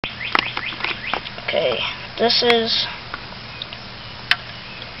Okay, this is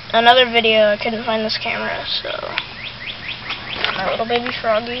another video. I couldn't find this camera, so my little baby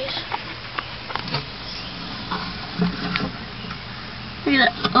froggies. Look at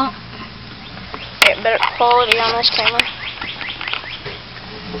that. Oh, get better quality on this camera.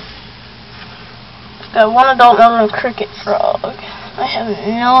 Got one adult northern cricket frog. I have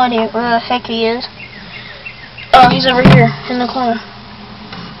no idea where the heck he is. Oh, he's over here in the corner.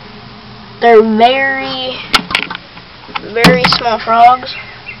 They're very, very small frogs.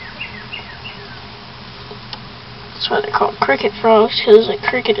 That's why they're called cricket frogs, because a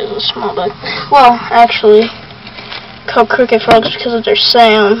cricket is a small bug. Well, actually, called cricket frogs because of their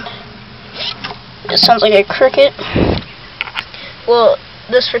sound. It sounds like a cricket. Well,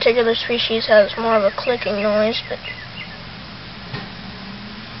 this particular species has more of a clicking noise, but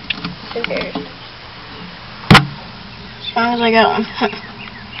who cares? As long as I got one.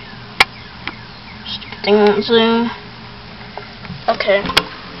 Stupid thing won't zoom. Okay.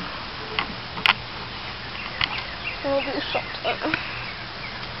 We'll do something.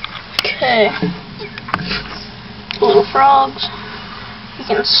 Okay. Little frogs. You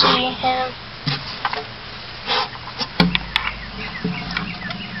can see him.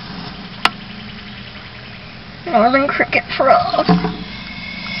 Northern cricket frog.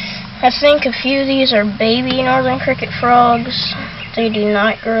 I think a few of these are baby northern cricket frogs. They do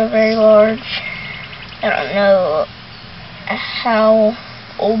not grow very large. I don't know how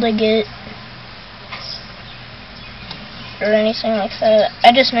old they get or anything like that.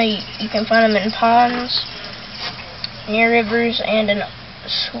 I just know you can find them in ponds, near rivers, and in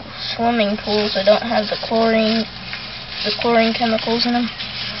swimming pools that don't have the chlorine chemicals in them.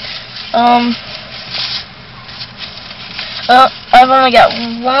 I've only got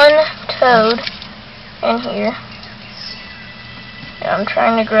one toad in here. And I'm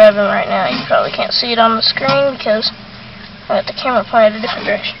trying to grab him right now. You probably can't see it on the screen because I got the camera pointed a different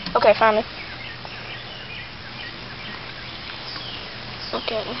direction. Okay, found him.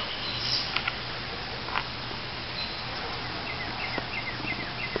 Okay.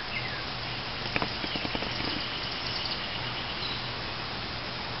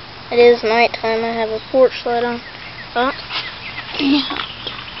 It is nighttime. I have a porch light on. Oh. Yeah.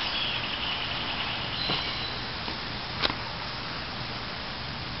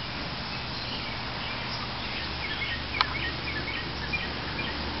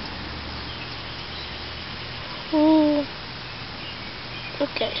 Ooh.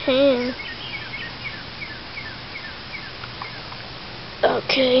 Look at him.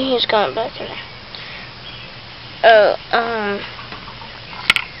 Okay, he's gone back in there. Oh,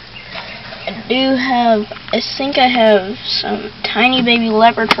 I think I have some tiny baby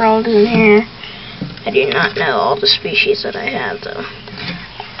leopard frogs in here. I do not know all the species that I have, though.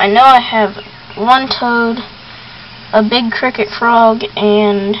 I know I have one toad, a big cricket frog,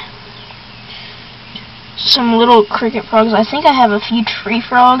 and some little cricket frogs. I think I have a few tree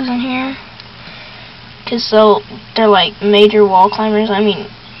frogs in here, because they're like major wall climbers. I mean,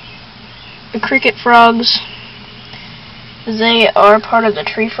 the cricket frogs, they are part of the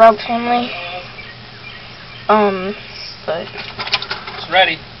tree frog family. But it's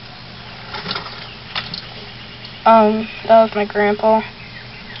ready. That was my grandpa.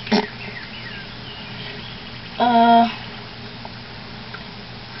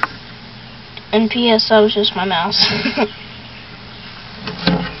 And P.S. that was just my mouse.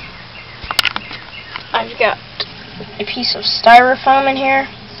 I've got a piece of styrofoam in here,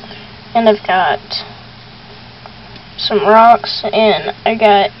 and I've got some rocks, and I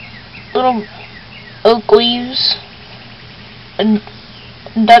got little oak leaves,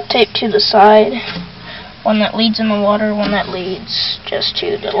 duct tape to the side, one that leads in the water, one that leads just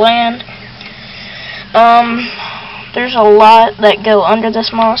to the land. There's a lot that go under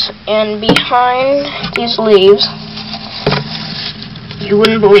this moss, and behind these leaves, you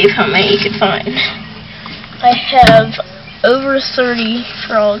wouldn't believe how many you could find. I have over 30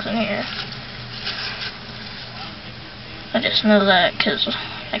 frogs in here. I just know that because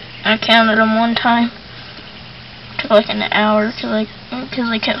I counted them one time. It took like an hour because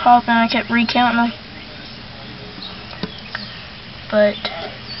they kept hopping. I kept recounting them. But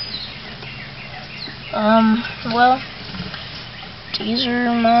well, these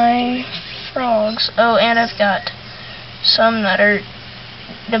are my frogs. Oh, and I've got some that are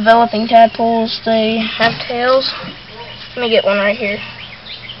developing tadpoles. They have tails. Let me get one right here.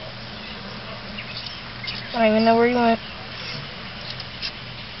 I don't even know where you went.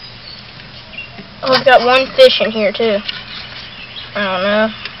 Oh, I've got one fish in here too. I don't know.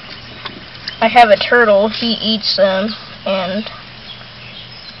 I have a turtle. He eats them, and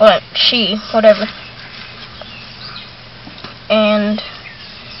What? She. Whatever. And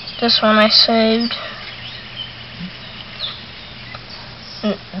this one I saved.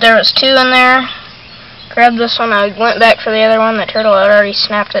 There was 2 in there. Grabbed this one. I went back for the other one. The turtle had already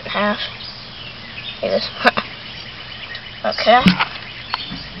snapped it in half. See this? Okay.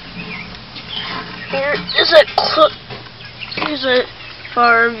 Here's a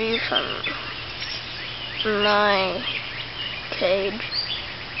far view from my cage.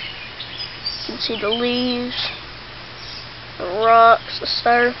 You can see the leaves, the rocks, the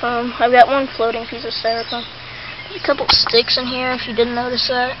styrofoam. I've got one floating piece of styrofoam. There's a couple sticks in here if you didn't notice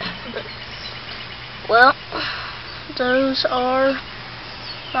that. But, well, those are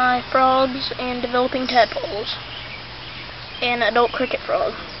my frogs and developing tadpoles. And adult cricket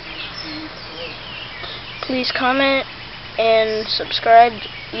frog. Please comment and subscribe,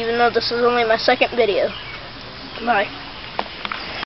 even though this is only my 2nd video. Bye.